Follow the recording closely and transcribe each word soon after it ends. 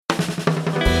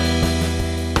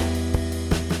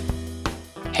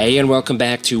Hey, and welcome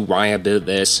back to Why I Built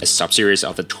This, a sub-series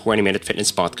of the 20-Minute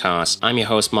Fitness Podcast. I'm your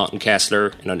host, Martin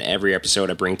Kessler, and on every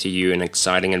episode I bring to you an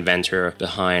exciting inventor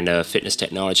behind a fitness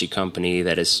technology company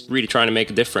that is really trying to make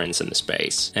a difference in the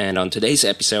space. And on today's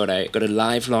episode, I got a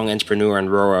lifelong entrepreneur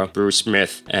and rower, Bruce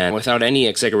Smith, and without any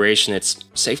exaggeration, it's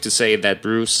safe to say that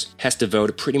Bruce has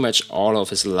devoted pretty much all of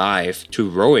his life to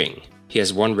rowing. He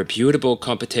has won reputable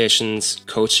competitions,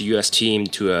 coached the US team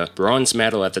to a bronze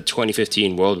medal at the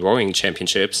 2015 World Rowing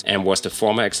Championships, and was the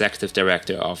former executive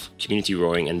director of community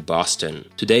rowing in Boston.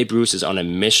 Today, Bruce is on a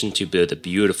mission to build a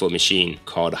beautiful machine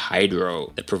called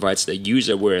Hydrow that provides the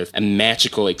user with a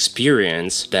magical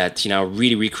experience that,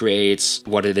 really recreates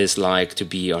what it is like to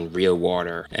be on real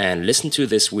water. And listen to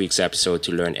this week's episode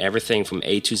to learn everything from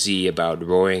A to Z about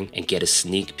rowing and get a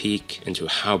sneak peek into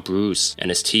how Bruce and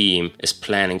his team is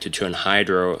planning to turn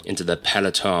Hydrow into the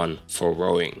Peloton for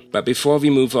rowing. But before we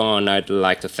move on, I'd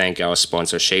like to thank our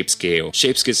sponsor ShapeScale.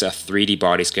 ShapeScale is a 3D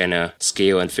body scanner,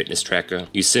 scale and fitness tracker.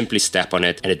 You simply step on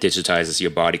it and it digitizes your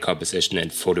body composition in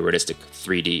photorealistic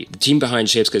 3D. The team behind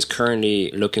ShapeScale is currently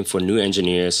looking for new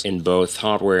engineers in both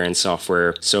hardware and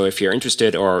software. So if you're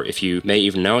interested, or if you may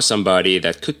even know somebody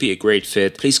that could be a great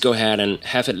fit, please go ahead and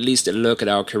have at least a look at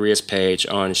our careers page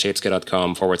on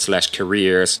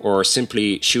shapescale.com/careers, or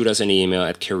simply shoot us an email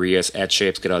at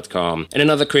careers@shapescale.com. And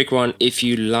another quick one, if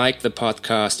you like the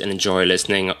podcast and enjoy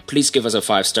listening, please give us a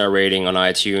 5-star rating on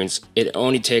iTunes. It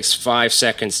only takes 5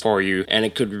 seconds for you, and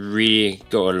it could really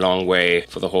go a long way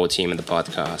for the whole team in the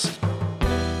podcast.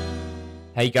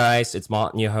 Hey guys, it's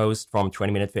Martin, your host from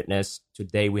 20 Minute Fitness.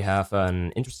 Today we have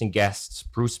an interesting guest,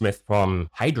 Bruce Smith from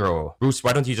Hydrow. Bruce,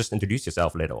 why don't you just introduce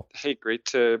yourself a little? Hey, great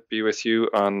to be with you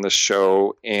on the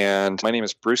show. And my name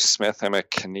is Bruce Smith. I'm a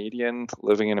Canadian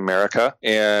living in America,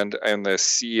 and I'm the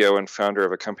CEO and founder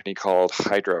of a company called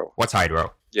Hydrow. What's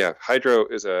Hydrow? Yeah, Hydrow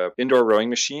is a indoor rowing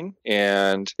machine,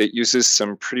 and it uses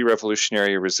some pretty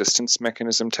revolutionary resistance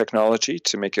mechanism technology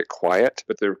to make it quiet.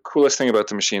 But the coolest thing about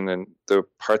the machine, and the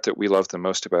part that we love the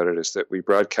most about it, is that we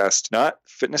broadcast not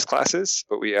fitness classes,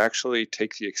 but we actually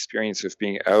take the experience of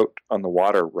being out on the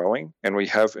water rowing, and we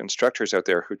have instructors out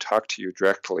there who talk to you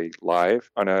directly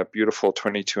live on a beautiful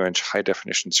 22-inch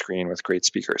high-definition screen with great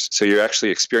speakers. So you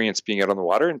actually experience being out on the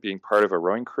water and being part of a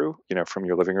rowing crew, from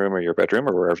your living room or your bedroom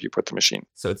or wherever you put the machine.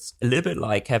 So it's a little bit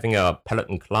like having a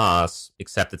Peloton class,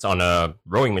 except it's on a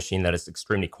rowing machine that is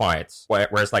extremely quiet.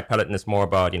 Whereas like Peloton is more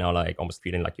about, almost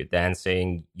feeling like you're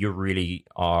dancing. You really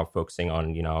are focusing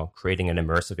on, creating an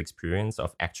immersive experience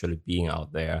of actually being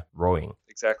out there rowing.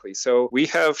 Exactly. So we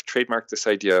have trademarked this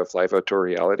idea of live outdoor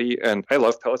reality, and I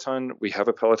love Peloton. We have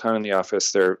a Peloton in the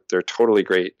office. They're totally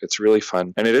great. It's really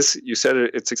fun. And it is, you said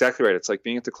it, it's exactly right. It's like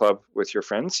being at the club with your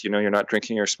friends. You're not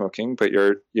drinking or smoking, but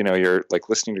you're like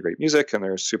listening to great music, and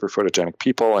there's super photogenic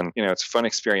people, and it's a fun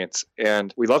experience.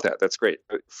 And we love that. That's great.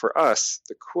 But for us,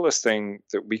 the coolest thing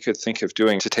that we could think of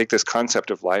doing to take this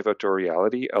concept of live outdoor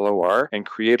reality, LOR, and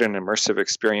create an immersive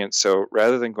experience. So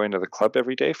rather than going to the club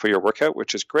every day for your workout,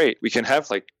 which is great, we can have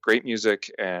like great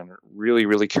music and really,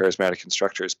 really charismatic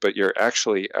instructors, but you're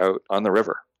actually out on the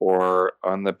river or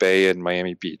on the bay in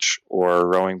Miami Beach or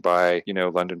rowing by,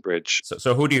 London Bridge.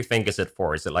 So who do you think is it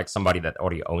for? Is it like somebody that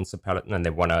already owns a Peloton and they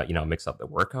want to, mix up the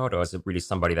workout? Or is it really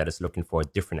somebody that is looking for a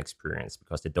different experience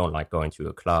because they don't like going to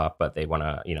a club, but they want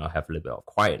to, have a little bit of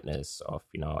quietness of,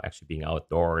 actually being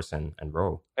outdoors and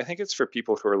row? I think it's for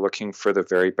people who are looking for the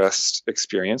very best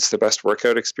experience, the best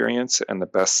workout experience, and the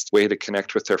best way to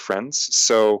connect with their friends.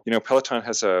 So, Peloton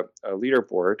has a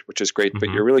leaderboard, which is great, but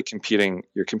you're really competing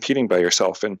by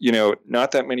yourself. And,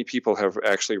 not that many people have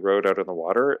actually rowed out on the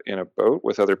water in a boat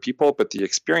with other people, but the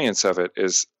experience of it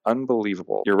is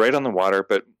unbelievable. You're right on the water,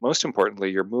 but most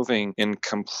importantly, you're moving in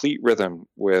complete rhythm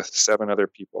with 7 other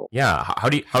people. Yeah. How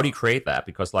do you create that?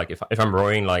 Because like if I'm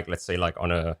rowing, like let's say like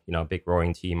on a big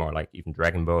rowing team or like even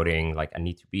dragon boating, like I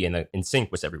need to be in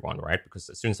sync with everyone, right? Because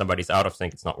as soon as somebody's out of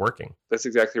sync, it's not working. That's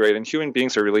exactly right. And human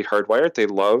beings are really hardwired. They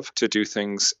love to do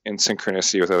things in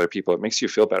synchronicity with other people. It makes you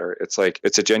feel better. It's like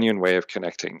it's a genuine way of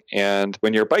connecting. And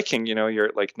when you're biking, you're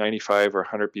at like 95 or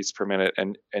 100 beats per minute,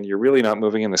 and you're really not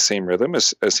moving in the same rhythm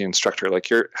as the instructor. Like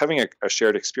you're having a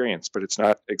shared experience, but it's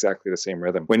not exactly the same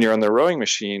rhythm. When you're on the rowing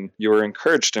machine, you are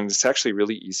encouraged, and it's actually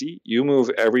really easy. You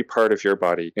move every part of your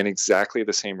body in exactly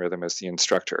the same rhythm as the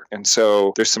instructor. And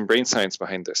so there's some brain science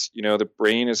behind this. The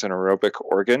brain is an aerobic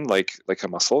organ, like a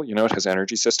muscle. It has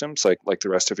energy systems like the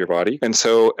rest of your body. And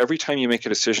so every time you make a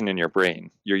decision in your brain,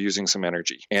 you're using some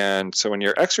energy. And so when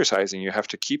you're exercising, you have have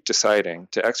to keep deciding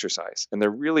to exercise. And the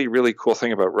really, really cool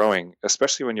thing about rowing,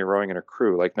 especially when you're rowing in a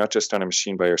crew, like not just on a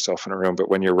machine by yourself in a room, but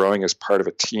when you're rowing as part of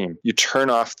a team, you turn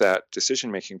off that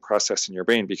decision-making process in your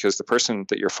brain because the person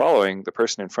that you're following, the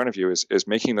person in front of you is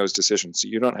making those decisions. So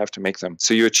you don't have to make them.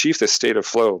 So you achieve this state of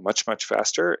flow much, much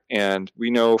faster. And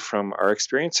we know from our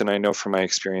experience, and I know from my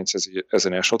experience as a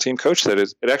national team coach, that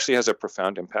it actually has a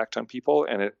profound impact on people,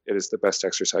 and it is the best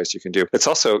exercise you can do. It's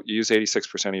also, you use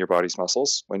 86% of your body's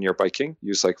muscles. When you're biking,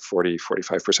 use like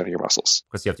 45% of your muscles.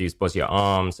 Because you have to use both your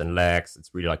arms and legs. It's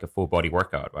really like a full body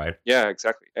workout, right? Yeah,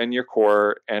 exactly. And your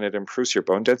core, and it improves your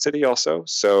bone density also.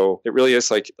 So it really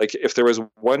is like if there was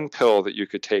one pill that you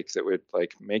could take that would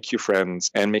like make you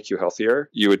friends and make you healthier,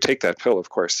 you would take that pill, of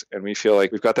course. And we feel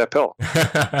like we've got that pill.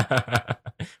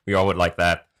 We all would like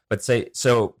that. But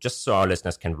so just so our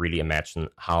listeners can really imagine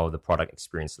how the product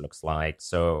experience looks like.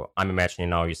 So I'm imagining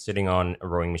now you're sitting on a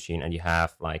rowing machine and you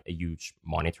have like a huge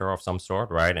monitor of some sort,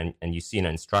 right? And you see an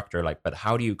instructor, like, but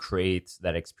how do you create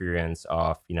that experience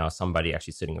of, somebody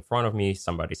actually sitting in front of me,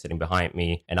 somebody sitting behind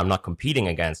me, and I'm not competing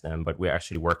against them, but we're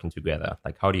actually working together.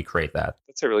 Like, how do you create that?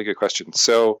 That's a really good question.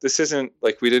 So this isn't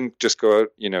like we didn't just go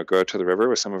out to the river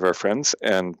with some of our friends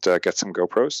and get some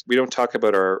GoPros. We don't talk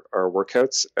about our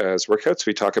workouts as workouts.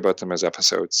 We talk about them as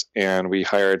episodes. And we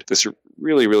hired this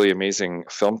really, really amazing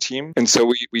film team. And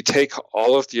so we take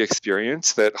all of the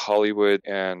experience that Hollywood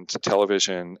and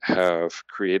television have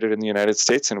created in the United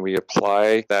States, and we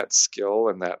apply that skill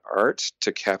and that art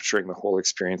to capturing the whole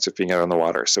experience of being out on the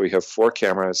water. So we have 4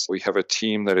 cameras. We have a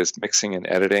team that is mixing and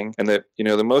editing. And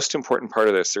the most important part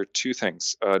of this, there are 2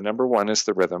 things. Number one is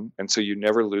the rhythm. And so you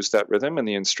never lose that rhythm. And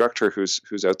the instructor who's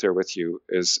out there with you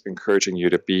is encouraging you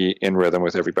to be in rhythm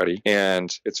with everybody.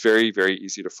 And it's very, very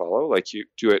easy to follow. Like you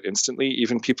do it instantly.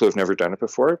 Even people who've never done it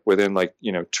before, within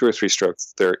 2 or 3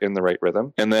 strokes, they're in the right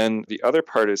rhythm. And then the other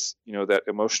part is, that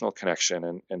emotional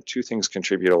connection. And 2 things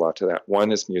contribute a lot to that.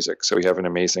 One is music. So we have an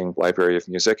amazing library of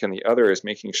music. And the other is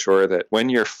making sure that when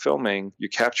you're filming, you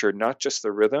capture not just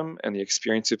the rhythm and the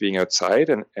experience of being outside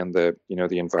and the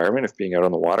environment of being out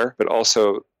on the water, but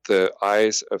also the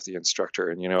eyes of the instructor.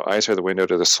 And eyes are the window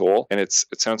to the soul. And it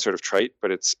sounds sort of trite,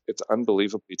 but it's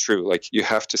unbelievably true. Like you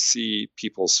have to see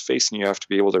people's face and you have to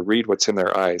be able to read what's in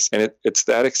their eyes. And it's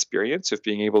that experience of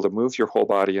being able to move your whole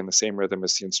body in the same rhythm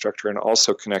as the instructor and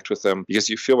also connect with them because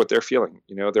you feel what they're feeling.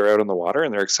 They're out on the water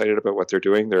and they're excited about what they're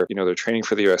doing. They're training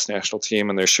for the US national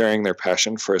team and they're sharing their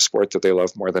passion for a sport that they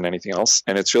love more than anything else.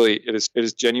 And it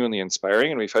is genuinely inspiring.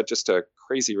 And we've had just a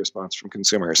crazy response from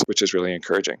consumers, which is really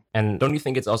encouraging. And don't you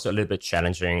think it's also a little bit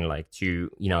challenging, like to,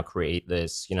 create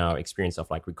this, experience of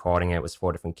like recording it with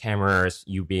 4 different cameras,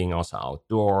 you being also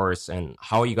outdoors, and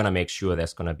how are you going to make sure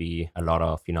there's going to be a lot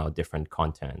of, different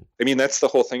content? I mean, that's the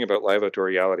whole thing about live outdoor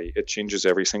reality. It changes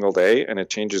every single day and it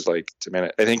changes like to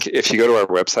minute. I think if you go to our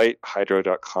website,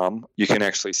 hydrow.com, you can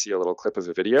actually see a little clip of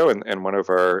a video. And one of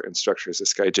our instructors,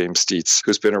 this guy, James Steets,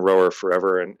 who's been a rower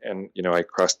forever. And I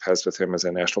crossed paths with him as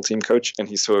a national team coach. And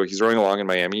he's rowing along in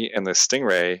Miami and the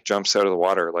Stingray jumps out of the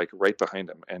water, like right behind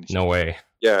him. And no way.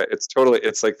 Yeah,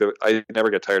 it's like I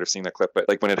never get tired of seeing that clip, but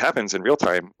like when it happens in real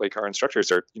time, like our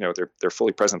instructors are, they're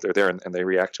fully present, they're there and they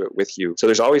react to it with you. So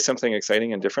there's always something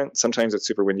exciting and different. Sometimes it's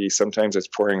super windy, sometimes it's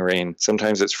pouring rain,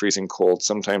 sometimes it's freezing cold,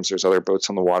 sometimes there's other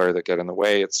boats on the water that get in the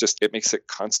way. It makes it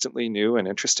constantly new and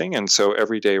interesting. And so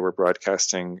every day we're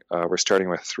broadcasting, we're starting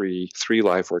with three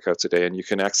live workouts a day, and you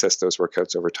can access those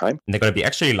workouts over time. And they're going to be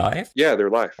actually live? Yeah, they're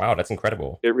live. Wow, that's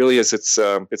incredible. It really is. It's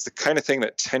the kind of thing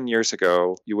that 10 years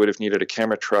ago you would have needed a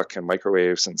camera truck and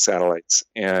microwaves and satellites.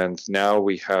 And now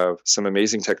we have some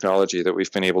amazing technology that we've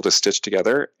been able to stitch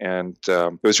together. And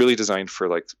it was really designed for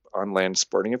like on-land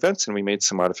sporting events. And we made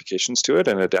some modifications to it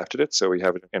and adapted it so we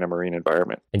have it in a marine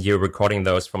environment. And you're recording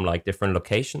those from like different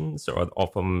locations or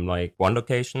from like one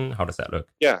location? How does that look?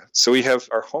 Yeah. So we have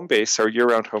our home base, our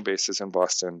year-round home base is in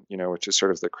Boston, which is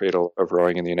sort of the cradle of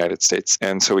rowing in the United States.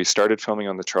 And so we started filming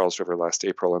on the Charles River last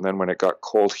April. And then when it got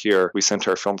cold here, we sent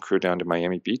our film crew down to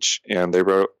Miami Beach, and they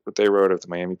rowed of the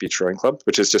Miami Beach Rowing Club,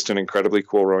 which is just an incredibly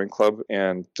cool rowing club.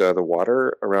 And the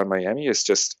water around Miami is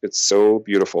it's so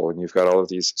beautiful. And you've got all of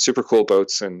these super cool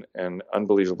boats and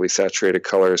unbelievably saturated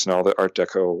colors and all the Art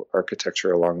Deco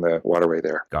architecture along the waterway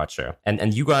there. Gotcha.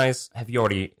 And you guys, have you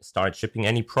already started shipping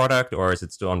any product, or is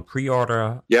it still on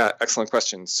pre-order? Yeah, excellent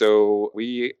question. So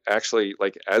we actually,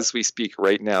 like as we speak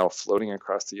right now, floating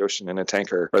across the ocean in a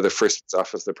tanker, are the first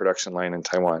off of the production line in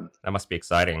Taiwan. That must be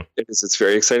exciting. It is. It's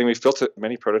very exciting. We've built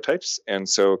many prototypes. And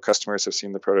so customers have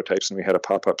seen the prototypes, and we had a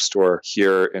pop-up store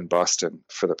here in Boston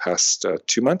for the past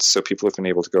 2 months. So people have been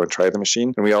able to go and try the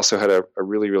machine. And we also had a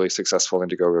really, really successful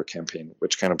Indiegogo campaign,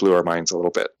 which kind of blew our minds a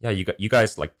little bit. Yeah, you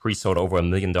guys like pre-sold over $1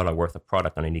 million worth of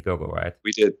product on Indiegogo, right?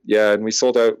 We did. Yeah. And we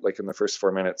sold out like in the first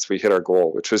 4 minutes. We hit our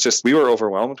goal, which was just, we were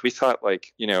overwhelmed. We thought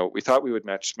we would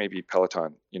match maybe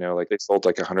Peloton, like they sold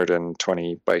like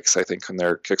 120 bikes, I think, on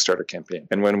their Kickstarter campaign.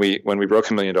 And when we broke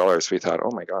 $1 million, we thought,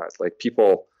 oh my God, like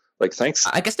people, like, thanks.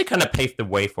 I guess they kind of paved the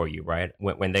way for you, right?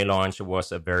 When they launched, it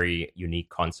was a very unique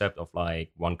concept of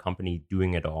like one company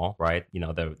doing it all, right?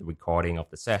 The recording of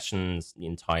the sessions, the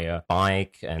entire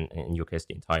bike, and in your case,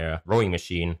 the entire rowing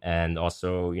machine, and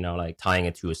also, like tying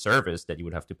it to a service that you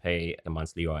would have to pay a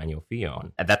monthly or annual fee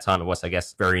on. At that time, it was, I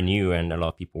guess, very new, and a lot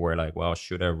of people were like, well,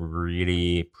 should I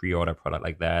really pre-order a product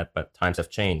like that? But times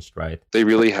have changed, right? They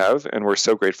really have, and we're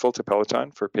so grateful to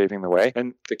Peloton for paving the way.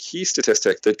 And the key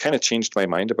statistic that kind of changed my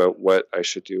mind about what I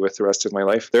should do with the rest of my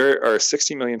life. There are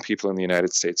 60 million people in the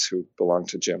United States who belong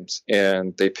to gyms,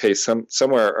 and they pay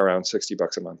somewhere around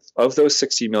 $60 a month. Of those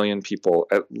 60 million people,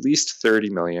 at least 30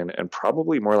 million and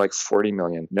probably more like 40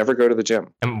 million never go to the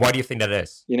gym. And why do you think that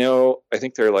is? I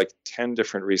think there are like 10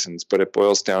 different reasons, but it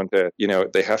boils down to,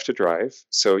 they have to drive,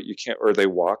 so you can't, or they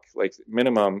walk, like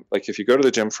minimum, like if you go to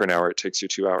the gym for an hour, it takes you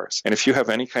 2 hours. And if you have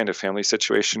any kind of family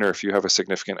situation, or if you have a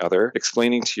significant other,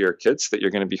 explaining to your kids that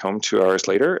you're going to be home 2 hours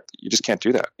later, you just can't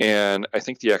do that. And I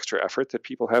think the extra effort that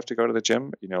people have to go to the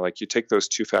gym, like you take those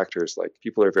two factors, like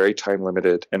people are very time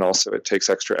limited, and also it takes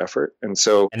extra effort. And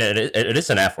so, and it is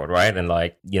an effort, right? And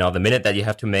like, the minute that you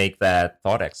have to make that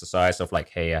thought exercise of like,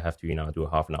 hey, I have to, do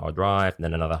a half an hour drive and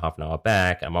then another half an hour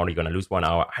back, I'm only going to lose 1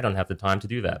 hour. I don't have the time to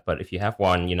do that. But if you have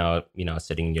one,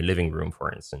 sitting in your living room,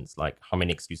 for instance, like how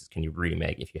many excuses can you really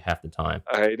make if you have the time?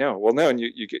 I know. Well, no, and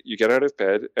you get out of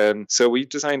bed. And so we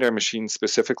designed our machine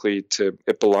specifically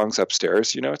it belongs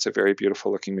upstairs. It's a very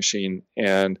beautiful looking machine.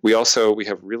 And we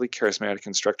have really charismatic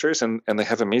instructors, and they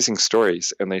have amazing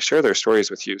stories, and they share their stories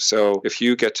with you. So if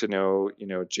you get to know,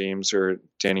 James or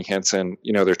Danny Hansen,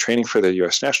 they're training for the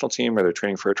US national team, or they're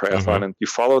training for a triathlon, and you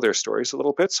follow their stories a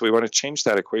little bit. So we want to change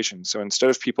that equation. So instead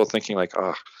of people thinking like,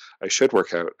 oh, I should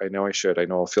work out, I know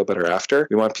I'll feel better after,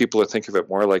 we want people to think of it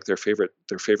more like their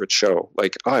favorite show.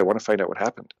 Like, oh, I want to find out what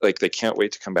happened. Like they can't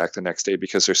wait to come back the next day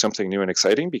because there's something new and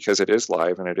exciting, because it is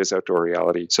live and it is outdoor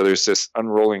reality. So there's this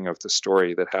unrolling of the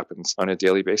story that happens on a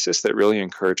daily basis that really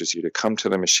encourages you to come to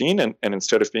the machine, and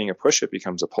instead of being a push, it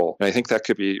becomes a pull. And I think that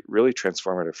could be really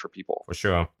transformative for people. For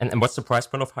sure. And what's the price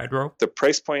point of Hydrow? The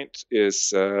price point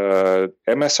is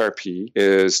MSRP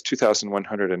is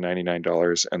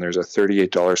 $2,199, and there's a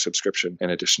 $38 subscription in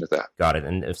addition to that. Got it.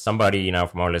 And if somebody,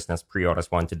 from our listeners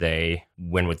pre-orders one today,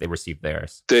 when would they receive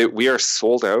theirs? We are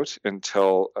sold out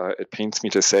until, it pains me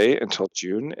to say, until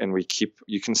June, and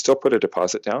you can still put a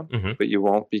deposit down, but you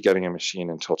won't be getting a machine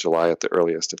until July at the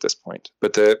earliest at this point.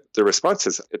 But the response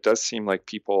is, it does seem like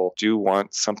people do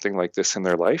want something like this in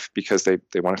their life because they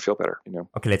want to feel better,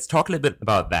 Okay, let's talk a little bit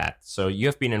about that. So you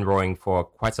have been in rowing for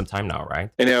quite some time now, right?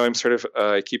 I know. I'm sort of,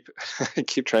 I keep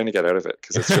trying to get out of it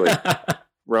because it's really...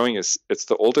 Rowing it's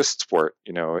the oldest sport.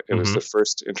 It was the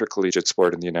first intercollegiate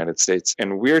sport in the United States.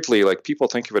 And weirdly, like people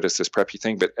think of it as this preppy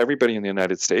thing, but everybody in the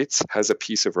United States has a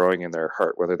piece of rowing in their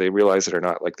heart, whether they realize it or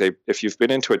not. Like if you've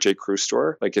been into a J. Crew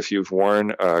store, like if you've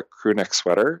worn a crew neck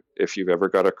sweater, if you've ever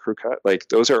got a crew cut, like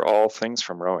those are all things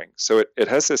from rowing. So it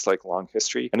has this like long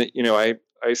history. And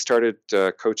I started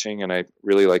coaching, and I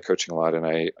really like coaching a lot. And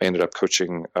I ended up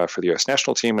coaching for the U.S.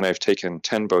 national team, and I've taken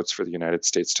 10 boats for the United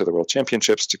States to the World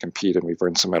Championships to compete, and we've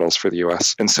earned some medals for the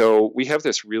U.S. And so we have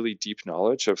this really deep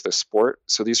knowledge of the sport.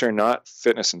 So these are not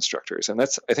fitness instructors, and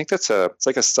I think it's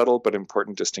like a subtle but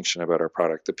important distinction about our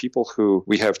product. The people who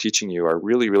we have teaching you are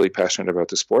really, really passionate about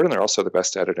the sport, and they're also the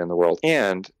best at it in the world.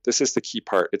 And this is the key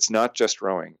part. It's not just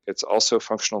rowing. It's also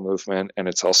functional movement, and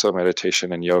it's also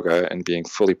meditation and yoga and being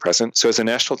fully present. So as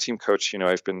a national team coach,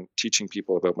 I've been teaching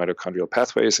people about mitochondrial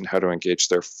pathways and how to engage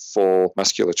their full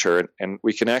musculature. And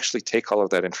we can actually take all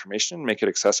of that information and make it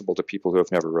accessible to people who have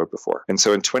never rowed before. And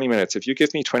so in 20 minutes, if you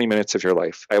give me 20 minutes of your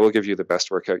life, I will give you the best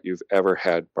workout you've ever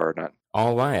had, bar none.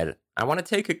 All right. I want to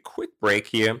take a quick break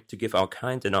here to give our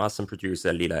kind and awesome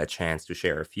producer Lila a chance to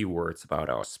share a few words about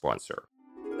our sponsor.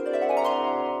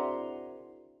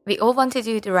 We all want to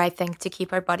do the right thing to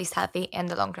keep our bodies healthy in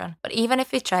the long run. But even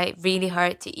if we try really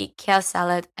hard to eat kale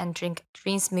salad and drink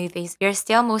green smoothies, we are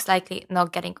still most likely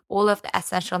not getting all of the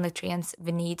essential nutrients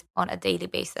we need on a daily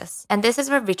basis. And this is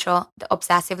where Hydrow, the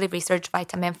obsessively researched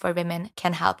vitamin for women,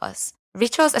 can help us.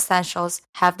 Ritual's essentials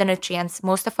have the nutrients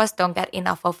most of us don't get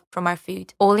enough of from our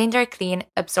food, all in their clean,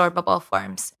 absorbable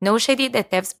forms. No shady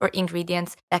additives or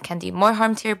ingredients that can do more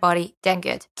harm to your body than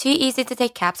good. 2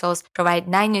 easy-to-take capsules provide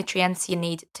 9 nutrients you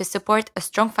need to support a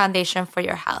strong foundation for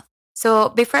your health. So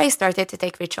before I started to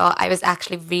take Ritual, I was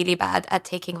actually really bad at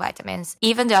taking vitamins.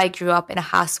 Even though I grew up in a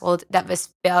household that was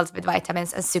filled with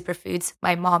vitamins and superfoods,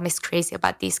 my mom is crazy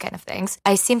about these kind of things.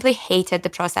 I simply hated the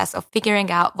process of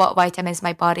figuring out what vitamins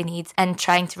my body needs and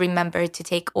trying to remember to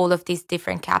take all of these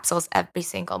different capsules every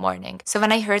single morning. So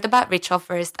when I heard about Ritual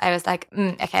first, I was like,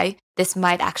 okay, this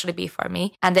might actually be for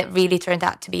me. And it really turned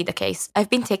out to be the case. I've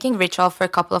been taking Ritual for a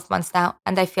couple of months now,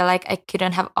 and I feel like I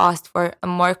couldn't have asked for a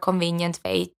more convenient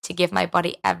way to give my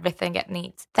body everything it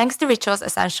needs. Thanks to Ritual's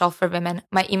Essential for Women,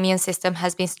 my immune system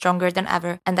has been stronger than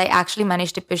ever, and I actually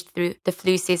managed to push through the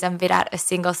flu season without a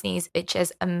single sneeze, which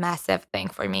is a massive thing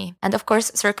for me. And of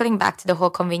course, circling back to the whole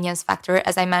convenience factor,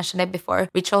 as I mentioned it before,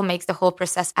 Ritual makes the whole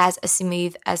process as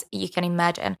smooth as you can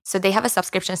imagine. So they have a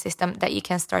subscription system that you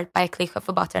can start by a click of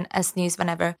a button and snooze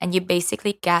whenever, and you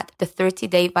basically get the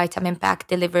 30-day vitamin pack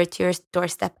delivered to your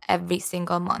doorstep every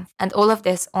single month. And all of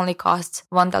this only costs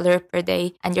 $1 per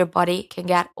day, and your body can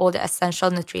get all the essential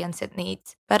nutrients it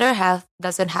needs. Better health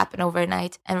doesn't happen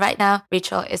overnight, and right now,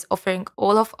 Ritual is offering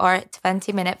all of our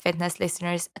 20-minute fitness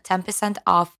listeners 10%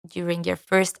 off during your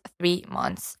first 3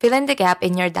 months. Fill in the gap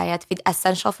in your diet with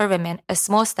Essential for Women, a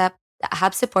small step that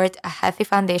helps support a healthy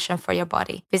foundation for your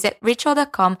body. Visit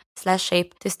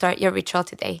ritual.com/shape to start your Ritual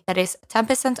today. That is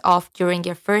 10% off during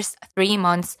your first 3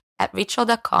 months at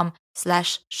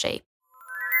ritual.com/shape.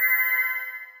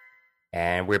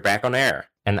 And we're back on air.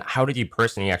 And how did you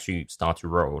personally actually start to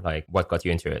row? Like, what got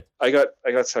you into it? I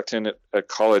got sucked in at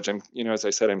college. I'm, as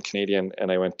I said, I'm Canadian,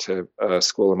 and I went to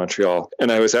school in Montreal.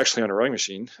 And I was actually on a rowing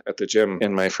machine at the gym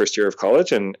in my first year of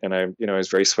college. And I, I was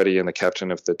very sweaty, and the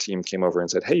captain of the team came over and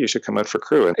said, "Hey, you should come out for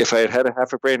crew." And if I had a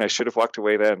half a brain, I should have walked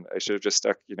away then. I should have just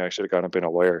stuck, I should have gone and been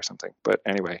a lawyer or something. But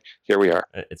anyway, here we are.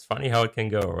 It's funny how it can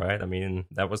go, right? I mean,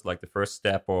 that was like the first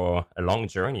step or a long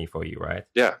journey for you, right?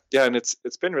 Yeah. And it's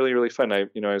been really, really fun. I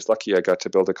was lucky. I got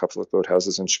to build a couple of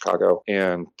boathouses in Chicago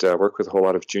and work with a whole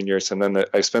lot of juniors. And then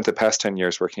I spent the past 10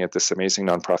 years working at this amazing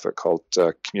nonprofit called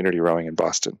Community Rowing in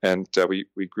Boston. And we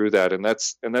grew that. And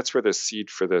that's where the seed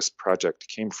for this project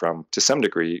came from to some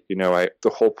degree. The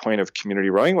whole point of Community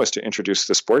Rowing was to introduce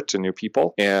the sport to new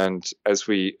people. And as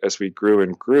we grew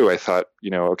and grew, I thought,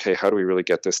 okay, how do we really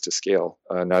get this to scale?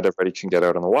 Not everybody can get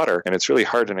out on the water. And it's really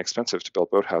hard and expensive to build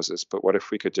boathouses. But what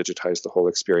if we could digitize the whole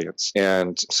experience?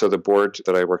 And so the board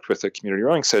that I worked with at Community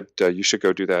Rowing said, you should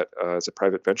go do that as a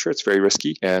private venture. It's very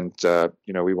risky. And,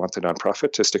 we want the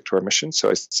nonprofit to stick to our mission. So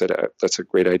I said, that's a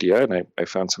great idea. And I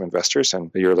found some investors,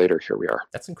 and a year later, here we are.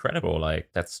 That's incredible. Like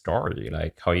that story,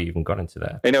 like how you even got into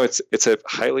that. I know it's a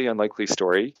highly unlikely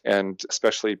story. And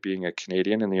especially being a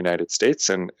Canadian in the United States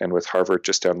and with Harvard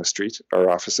just down the street, our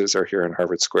offices are here in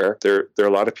Harvard Square. There are a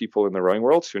lot of people in the rowing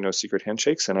world who know secret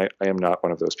handshakes. And I am not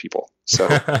one of those people. So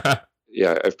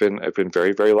yeah, I've been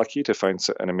very, very lucky to find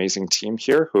an amazing team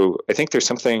here who I think there's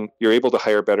something, you're able to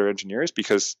hire better engineers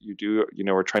because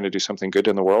we're trying to do something good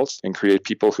in the world and create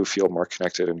people who feel more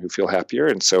connected and who feel happier.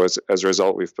 And so as a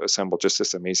result, we've assembled just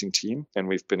this amazing team, and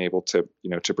we've been able to,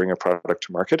 to bring a product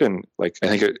to market. And I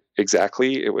think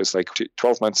it was like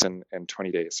 12 months and 20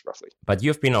 days roughly. But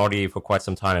you've been already for quite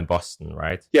some time in Boston,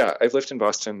 right? Yeah, I've lived in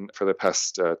Boston for the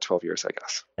past 12 years, I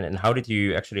guess. And how did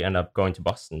you actually end up going to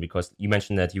Boston? Because you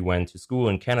mentioned that you went to school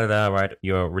in Canada, right?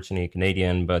 You're originally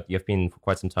Canadian, but you've been for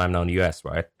quite some time now in the US,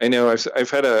 right? I know.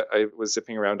 I was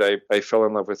zipping around. I fell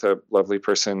in love with a lovely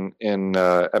person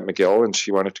at McGill, and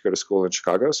she wanted to go to school in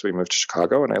Chicago. So we moved to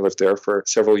Chicago, and I lived there for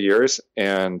several years.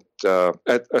 And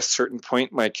at a certain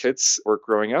point, my kids were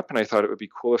growing up, and I thought it would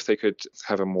be cool if they could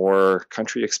have a more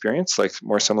country experience, like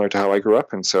more similar to how I grew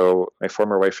up. And so my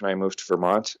former wife and I moved to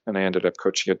Vermont, and I ended up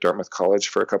coaching at Dartmouth College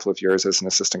for a couple of years as an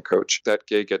assistant coach. That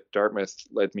gig at Dartmouth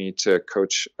led me to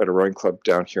coach at a rowing club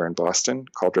down here in Boston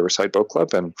called Riverside Boat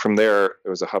Club. And from there, it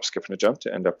was a hop, skip, and a jump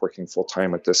to end up working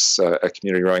full-time at this at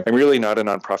Community Rowing. I'm really not a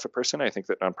nonprofit person. I think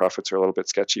that nonprofits are a little bit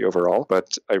sketchy overall,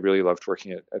 but I really loved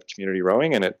working at Community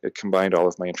Rowing, and it combined all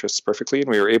of my interests perfectly. And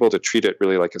we were able to treat it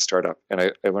really like a startup. And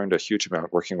I learned a huge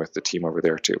amount working with the team over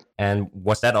there too. And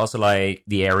was that also like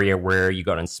the area where you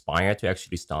got inspired to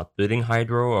actually start building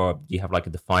Hydrow, or do you have like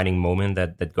a defining moment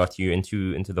that got you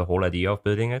into the whole idea of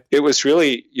building it? It was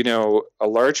really, a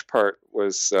large part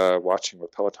was watching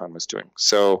what Peloton was doing.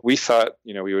 So we thought,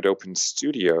 we would open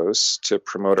studios to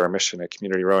promote our mission at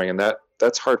Community Rowing, and that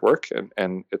that's hard work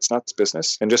and it's not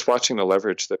business. And just watching the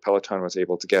leverage that Peloton was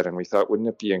able to get, and we thought, wouldn't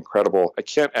it be incredible? I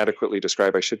can't adequately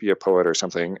describe, I should be a poet or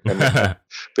something. But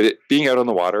being out on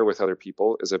the water with other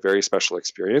people is a very special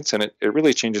experience, and it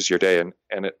really changes your day.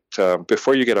 And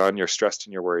before you get on, you're stressed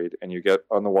and you're worried, and you get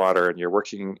on the water and you're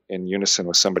working in unison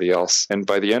with somebody else. And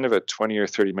by the end of a 20 or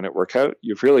 30-minute workout,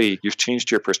 you've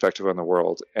changed your perspective on the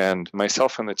world. And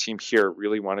myself and the team here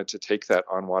really wanted to take that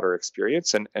on-water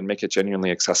experience and make it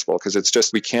genuinely accessible, because it's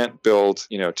just, we can't build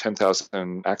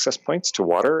 10,000 access points to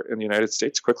water in the United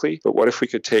States quickly. But what if we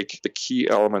could take the key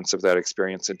elements of that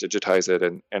experience and digitize it,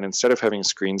 and instead of having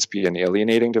screens be an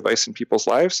alienating device in people's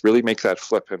lives, really make that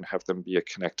flip and have them be a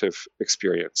connective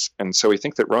experience. And so we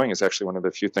think that rowing is actually one of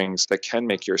the few things that can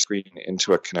make your screen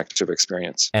into a connective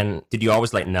experience. And did you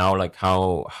always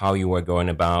know how you were going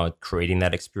about creating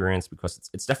that experience? Because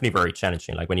it's definitely very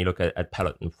challenging. Like when you look at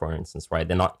Peloton, for instance, right?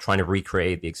 They're not trying to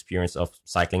recreate the experience of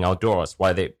cycling outdoors,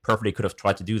 while they perfectly could have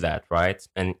tried to do that, right?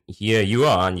 And here you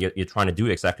are, and you're trying to do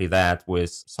exactly that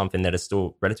with something that is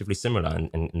still relatively similar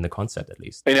in the concept, at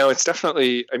least. I know, it's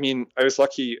definitely, I was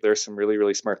lucky. There's some really,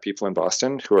 really smart people in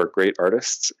Boston who are great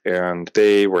artists, and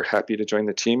they were happy to join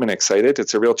the team and excited.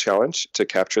 It's a real challenge to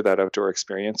capture that outdoor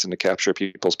experience and to capture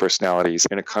people's personalities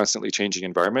in a constantly changing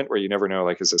environment where you never know,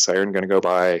 is a siren going to go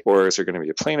by, or is there going to be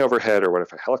a plane overhead, or what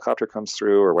if a helicopter comes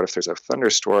through, or what if there's a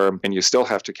thunderstorm? And you still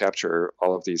have to capture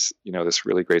all of these, this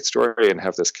really great story and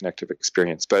have this connective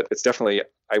experience. But it's definitely,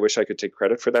 I wish I could take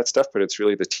credit for that stuff, but it's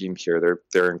really the team here.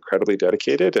 They're incredibly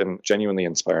dedicated and genuinely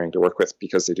inspiring to work with,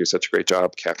 because they do such a great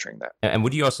job capturing that. And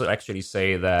would you also actually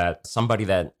say that somebody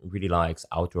that really likes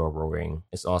outdoor rowing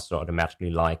is also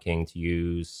automatically liking to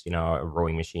use, a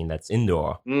rowing machine that's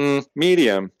indoor?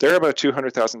 Medium. There are about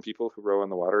 200,000 people who row on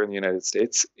the water in the United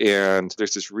States. And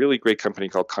there's this really great company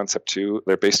called Concept 2.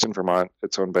 They're based in Vermont.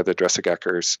 It's owned by the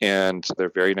Dressigackers, and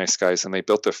they're very nice guys. And they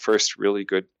built the first really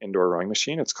good indoor rowing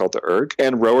machine. It's called the Erg.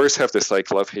 And rowers have this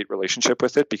love-hate relationship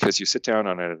with it, because you sit down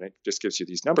on it and it just gives you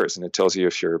these numbers, and it tells you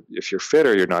if you're fit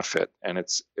or you're not fit. And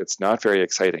it's not very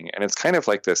exciting. And it's kind of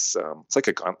like this, it's like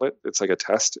a gauntlet. It's like a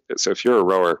test. So if you're a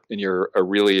rower and you're a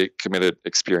really committed,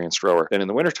 experienced rower, then in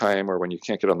the wintertime, or when you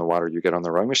can't get on the water, you get on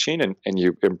the rowing machine and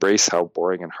you embrace how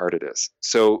boring and hard it is.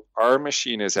 So our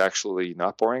machine is actually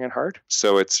not boring and hard.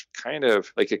 So it's kind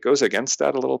of it goes against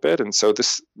that a little bit. And so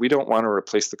we don't want to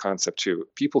replace the Concept 2.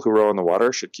 People who row on the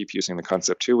water should keep using the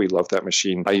Concept 2. We love that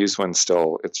machine. I use one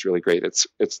still. It's really great.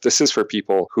 This is for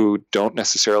people who don't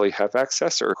necessarily have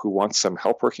access, or who want some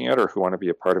help working out, or who want to be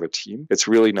a part of a team. It's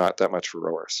really not that much for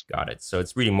rowers. Got it. So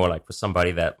it's really more for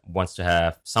somebody that wants to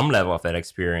have some level of that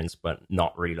experience, but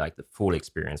not really the full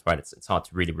experience, right? It's hard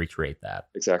to really recreate that.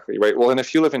 Exactly, right. Well, and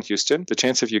if you live in Houston, the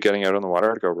chance of you getting out on the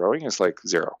water to go rowing is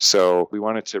 0. So we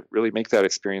wanted to really make that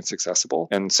experience accessible.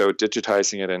 And so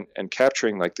digitizing it and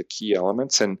capturing the key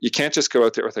elements. And you can't just go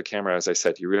out there with a camera, as I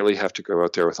said. You really have to go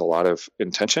out there with a lot of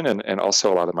intention and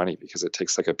also a lot of money, because it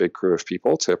takes a big crew of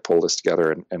people to pull this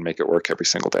together and make it work every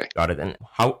single day. Got it. And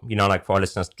how, for our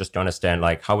listeners, just to understand,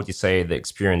 how would you say the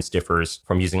experience differs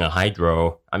from using a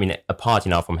Hydrow? Apart,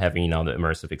 from having, the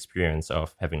immersive experience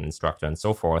of having an instructor and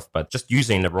so forth, but just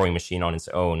using the rowing machine on its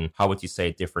own, how would you say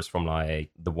it differs from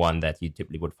the one that you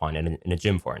typically would find in a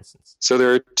gym, for instance? So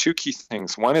there are two key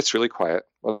things. One, it's really quiet.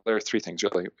 Well, there are three things,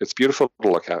 really. It's beautiful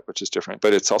to look at, which is different,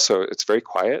 but it's very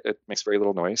quiet. It makes very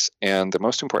little noise. And the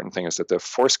most important thing is that the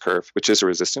force curve, which is a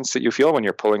resistance that you feel when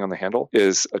you're pulling on the handle,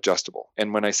 is adjustable.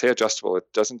 And when I say adjustable, it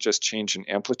doesn't just change in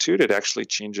amplitude, it actually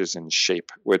changes in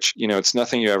shape, which, it's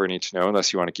nothing you ever need to know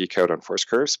unless you want to geek out on force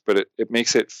curves, but it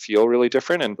makes it feel really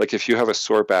different. And if you have a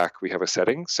sore back, we have a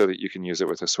setting so that you can use it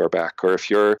with a sore back. Or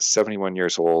if you're 71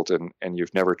 years old and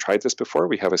you've never tried this before,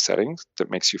 we have a setting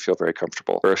that makes you feel very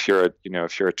comfortable. Or if you're a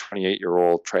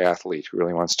 28-year-old triathlete who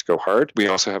really wants to go hard, we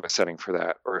also have a setting for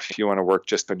that. Or if you want to work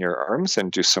just on your arms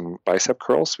and do some bicep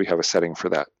curls, we have a setting for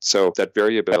that. So that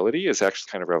variability is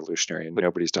actually kind of revolutionary, and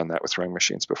nobody's done that with rowing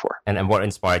machines before. And what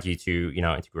inspired you to,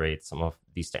 integrate some of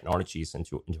these technologies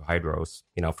into Hydrow's,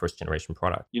 first generation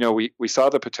product? We saw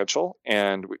the potential,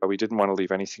 and we didn't want to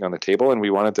leave anything on the table, and we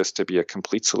wanted this to be a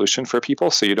complete solution for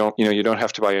people. So you don't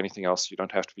have to buy anything else. You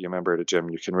don't have to be a member at a gym.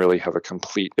 You can really have a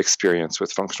complete experience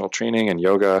with functional training and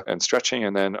yoga and stretching.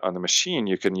 And then on the machine,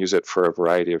 you can use it for a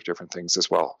variety of different things as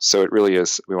well. So it really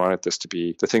is, we wanted this to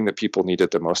be the thing that people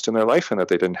needed the most in their life, and that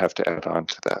they didn't have to add on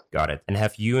to that. Got it. And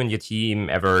have you and your team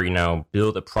ever,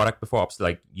 built a product before?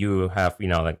 You have,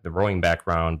 the rowing background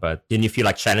background, but didn't you feel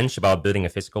like challenged about building a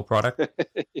physical product?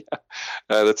 Yeah,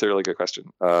 that's a really good question.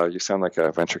 You sound like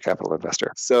a venture capital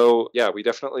investor. So yeah,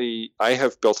 I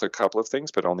have built a couple of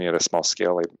things, but only at a small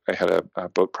scale. I had a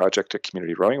boat project at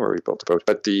Community Rowing where we built a boat.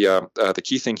 But the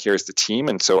key thing here is the team.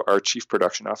 And so our chief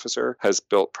production officer has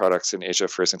built products in Asia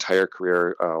for his entire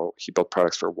career. He built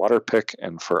products for Waterpik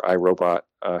and for iRobot.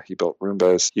 He built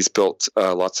Roombas. He's built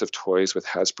lots of toys with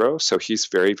Hasbro. So he's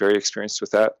very, very experienced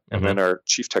with that. And then our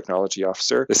chief technology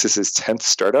officer, this is his 10th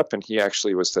startup. And he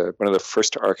actually was one of the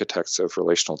first architects of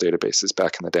relational databases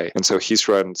back in the day. And so he's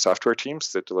run software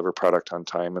teams that deliver product on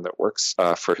time and that works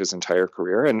for his entire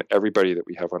career. And everybody that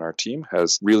we have on our team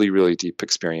has really, really deep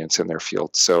experience in their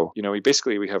field. So,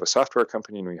 we have a software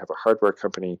company and we have a hardware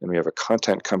company and we have a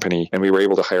content company. And we were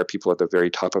able to hire people at the very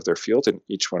top of their field in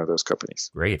each one of those companies.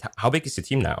 Great. How big is the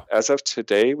team now? As of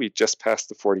today, we just passed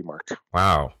the 40 mark.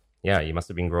 Wow. Yeah, you must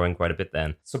have been growing quite a bit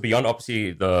then. So beyond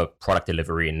obviously the product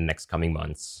delivery in the next coming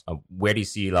months, where do you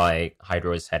see like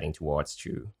Hydrow is heading towards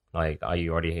to? Like, are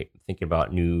you already thinking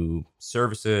about new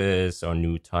services or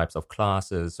new types of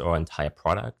classes or entire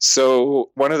products? So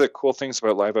one of the cool things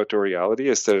about live outdoor reality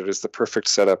is that it is the perfect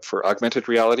setup for augmented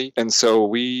reality. And so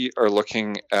we are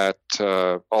looking at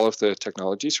all of the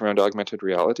technologies around augmented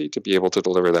reality to be able to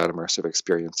deliver that immersive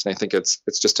experience. And I think it's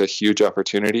just a huge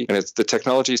opportunity. And the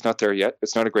technology is not there yet.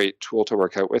 It's not a great tool to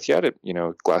work out with yet.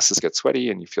 Glasses get sweaty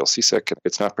and you feel seasick.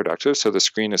 It's not productive. So the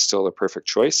screen is still the perfect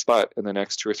choice. But in the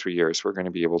next 2 or 3 years, we're going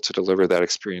to be able to deliver that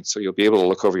experience. So you'll be able to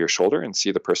look over your shoulder and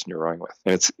see the person you're rowing with.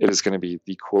 And it is going to be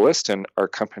the coolest. And our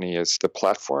company is the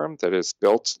platform that is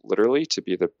built literally to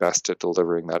be the best at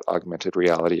delivering that augmented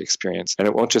reality experience. And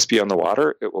it won't just be on the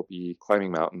water. It will be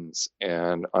climbing mountains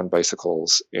and on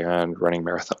bicycles and running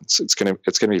marathons. It's going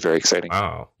to be very exciting.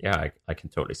 Wow. Yeah, I can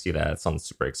totally see that. It sounds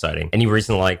super exciting. Any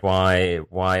reason like why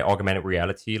augmented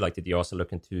reality? Like, did you also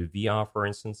look into VR, for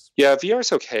instance? Yeah, VR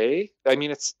is okay. I mean,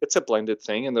 it's a blended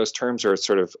thing, and those terms are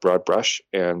sort of broad brush.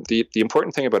 And the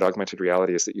important thing about augmented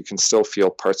reality is that you can still feel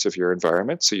parts of your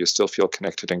environment, so you still feel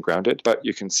connected and grounded, but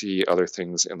you can see other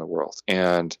things in the world.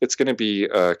 And it's going to be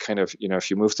kind of,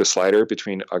 if you move the slider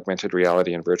between augmented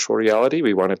reality and virtual reality,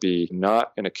 we want to be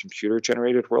not in a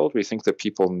computer-generated world. We think that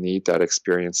people need that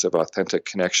experience of authentic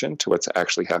connection to what's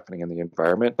actually happening in the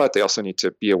environment, but they also need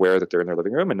to be aware that they're in their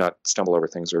living room and not stumble over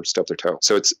things or stub their toe.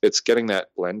 So it's getting that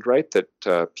blend right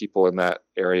that people in that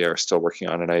area are still working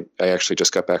on. And I actually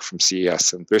just got back from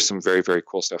CES, and there's some very, very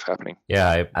cool stuff happening.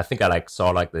 Yeah, I think I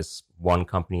saw this one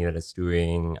company that is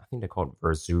doing, I think they call it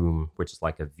Verzoom, which is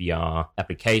like a VR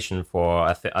application for,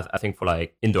 I think for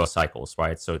like indoor cycles,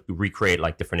 right? So to recreate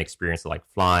like different experiences like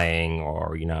flying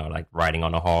or, like riding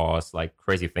on a horse, like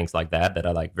crazy things like that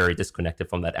are like very disconnected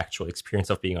from that actual experience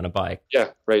of being on a bike. Yeah,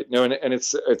 right. No, and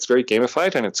it's very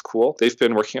gamified and it's cool. They've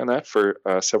been working on that for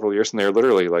several years, and they're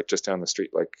literally like just down the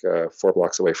street, like 4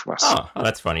 blocks away from us. Oh,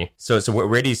 that's funny. So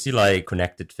where do you see like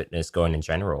connected fitness going in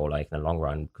general, like in the long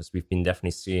run? Because we've been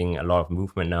definitely seeing a lot of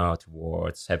movement now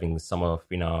towards having some of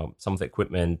the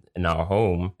equipment in our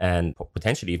home and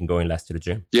potentially even going less to the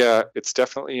gym. Yeah, it's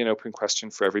definitely an open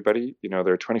question for everybody.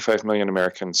 There are 25 million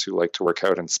Americans who like to work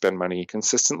out and spend money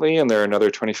consistently, and there are another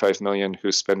 25 million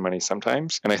who spend money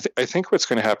sometimes. And I think what's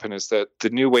going to happen is that the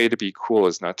new way to be cool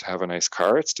is not to have a nice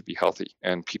car, it's to be healthy.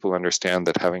 And people understand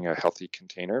that having a healthy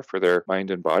container for their mind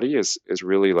and body is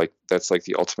really that's like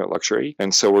the ultimate luxury.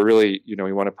 And so we're really,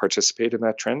 we want to participate in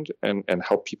that trend and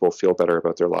help people feel better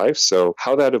about their lives. So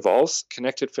how that evolves,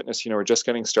 connected fitness, we're just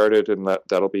getting started, and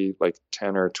that'll be like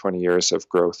 10 or 20 years of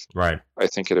growth. Right. I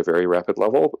think at a very rapid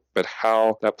level, but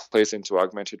how that plays into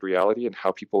augmented reality and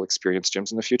how people experience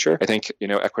gyms in the future, I think,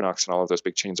 Equinox and all of those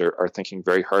big chains are thinking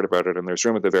very hard about it. And there's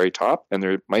room at the very top and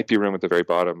there might be room at the very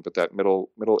bottom, but that middle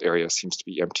area seems to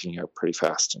be emptying out pretty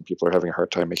fast. And people are having a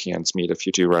hard time making ends meet if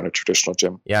you do run a traditional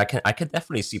gym. Yeah, I can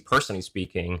definitely see, personally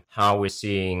speaking, how we're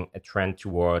seeing a trend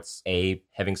towards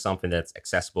having something that's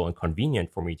accessible and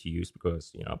convenient for me to use,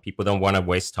 because people don't want to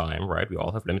waste time, right? We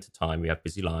all have limited time. We have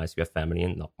busy lives. We have family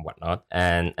and whatnot.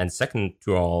 And second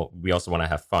to all, we also want to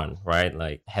have fun, right?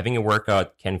 Like having a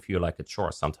workout can feel like a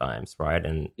chore sometimes, right?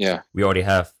 And yeah, we already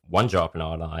have one job in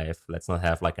our life. Let's not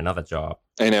have like another job.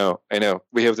 I know.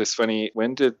 We have this funny,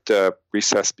 when did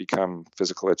recess become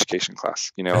physical education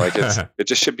class?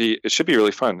 It should be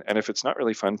really fun. And if it's not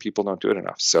really fun, people don't do it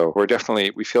enough. So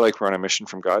we feel like we're on a mission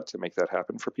from God to make that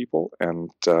happen for people. And,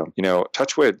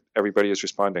 touch wood, everybody is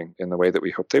responding in the way that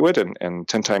we hoped they would, and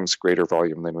 10 times greater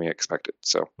volume than we expected.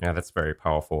 So yeah, that's very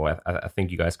powerful. I think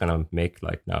you guys going to make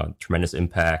tremendous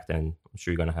impact, and I'm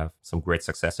sure you're going to have some great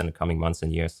success in the coming months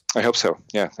and years. I hope so.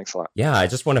 Yeah, thanks a lot. Yeah, I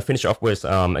just want to finish off with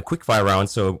a quick fire round.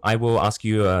 So I will ask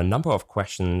you a number of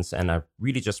questions, and I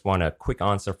really just want a quick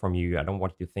answer from you. I don't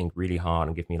want you to think really hard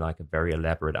and give me like a very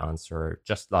elaborate answer,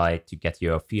 just like to get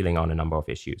your feeling on a number of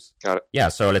issues. Got it. Yeah,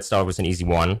 so let's start with an easy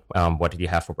one. What did you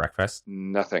have for breakfast?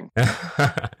 Nothing.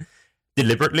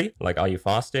 Deliberately? Like, are you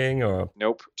fasting or?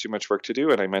 Nope. Too much work to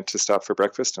do. And I meant to stop for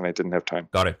breakfast and I didn't have time.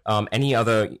 Got it. Any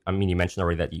other, I mean, you mentioned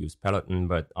already that you use Peloton,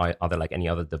 but are there like any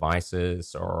other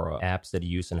devices or apps that you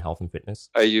use in health and fitness?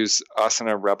 I use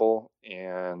Asana Rebel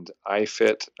and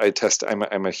iFit.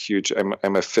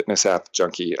 I'm a fitness app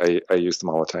junkie. I use them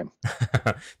all the time.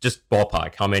 Just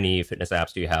ballpark. How many fitness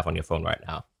apps do you have on your phone right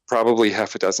now? Probably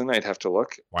half a dozen. I'd have to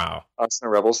look. Wow. Asana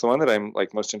Rebel's the one that I'm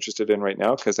like most interested in right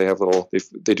now because they have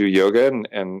they do yoga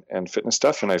and fitness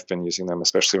stuff, and I've been using them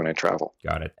especially when I travel.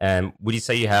 Got it. And would you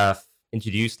say you have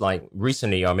introduced like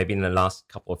recently or maybe in the last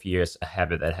couple of years a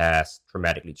habit that has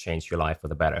dramatically changed your life for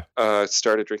the better?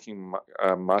 Started drinking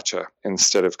matcha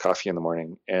instead of coffee in the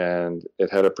morning, and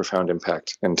it had a profound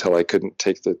impact until I couldn't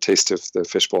take the taste of the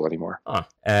fishbowl anymore.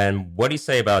 And what do you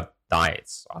say about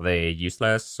diets? Are they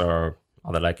useless or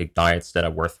are there like diets that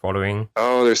are worth following?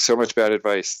 Oh, there's so much bad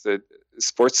advice. That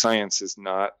sports science is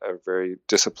not a very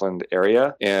disciplined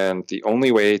area. And the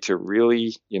only way to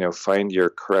really, find your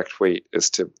correct weight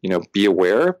is to, be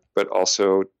aware, but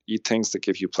also eat things that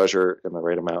give you pleasure in the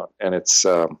right amount. And it's,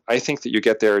 I think that you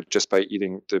get there just by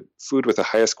eating the food with the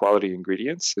highest quality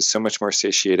ingredients is so much more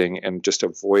satiating, and just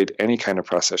avoid any kind of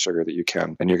processed sugar that you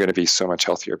can. And you're going to be so much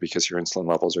healthier because your insulin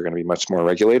levels are going to be much more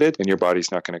regulated and your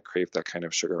body's not going to crave that kind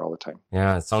of sugar all the time.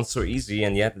 Yeah, it sounds so easy.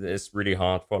 And yet it's really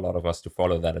hard for a lot of us to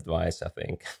follow that advice, I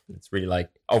think. It's really like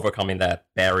overcoming that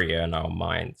barrier in our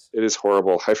minds. It is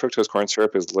horrible. High fructose corn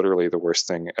syrup is literally the worst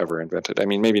thing ever invented. I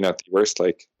mean, maybe not the worst,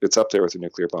 like it's up there with a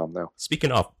nuclear bomb though.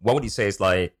 Speaking of, what would you say is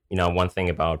like, one thing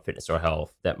about fitness or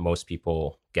health that most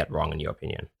people get wrong in your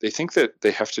opinion? They think that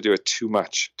they have to do it too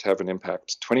much to have an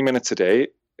impact. 20 minutes a day,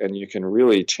 and you can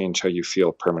really change how you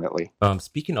feel permanently.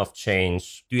 Speaking of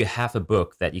change, do you have a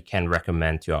book that you can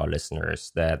recommend to our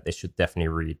listeners that they should definitely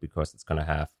read because it's going to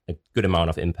have a good amount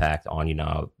of impact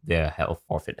on, their health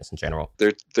or fitness in general?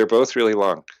 They're both really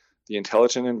long. The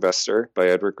Intelligent Investor by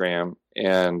Edward Graham,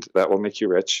 and that will make you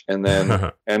rich. And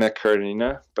then Anna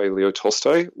Karenina by Leo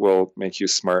Tolstoy will make you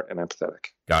smart and empathetic.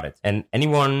 Got it. And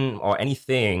anyone or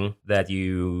anything that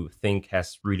you think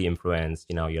has really influenced,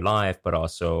 your life, but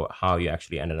also how you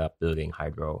actually ended up building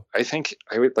Hydrow? I think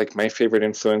I would like my favorite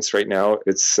influence right now.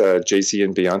 It's Jay-Z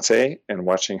and Beyonce, and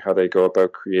watching how they go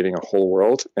about creating a whole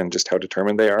world and just how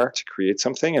determined they are to create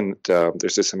something. And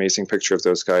there's this amazing picture of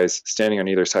those guys standing on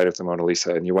either side of the Mona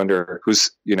Lisa, and you wonder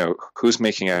who's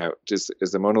making out.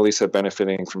 Is the Mona Lisa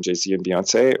benefiting from Jay-Z and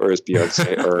Beyonce, or is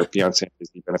Beyonce or Beyonce and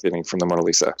Jay-Z benefiting from the Mona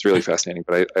Lisa? It's really fascinating,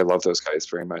 but I love those guys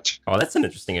very much. Oh, that's an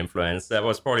interesting influence. That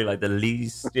was probably like the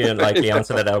least likely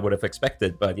answer that I would have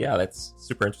expected, but yeah, that's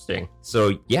super interesting.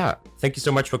 So yeah, thank you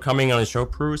so much for coming on the show,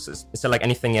 Bruce. Is there like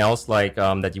anything else like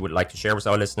that you would like to share with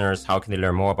our listeners? How can they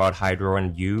learn more about Hydrow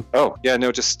and you? Oh yeah,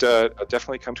 no, just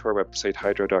definitely come to our website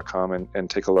hydrow.com and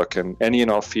take a look. And any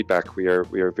and all feedback, we are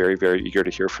very, very eager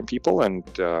to hear from people, and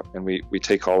we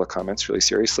take all the comments really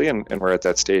seriously, and we're at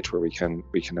that stage where we can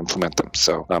implement them.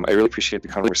 So I really appreciate the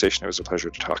conversation. It was a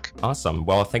pleasure to talk. Awesome.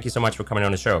 Well, thank you so much for coming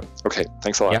on the show. Okay,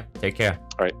 thanks a lot. Yeah, take care.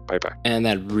 All right, bye-bye. And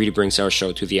that really brings our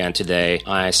show to the end today.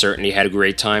 I certainly had a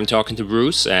great time talking to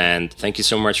Bruce, and thank you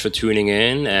so much for tuning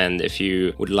in. And if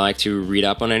you would like to read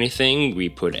up on anything, we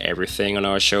put everything on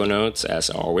our show notes, as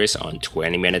always, on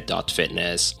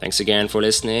 20minute.fitness. Thanks again for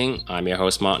listening. I'm your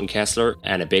host, Martin Kessler,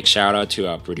 and a big shout out to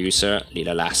our producer,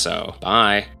 Lila Lasso.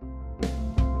 Bye.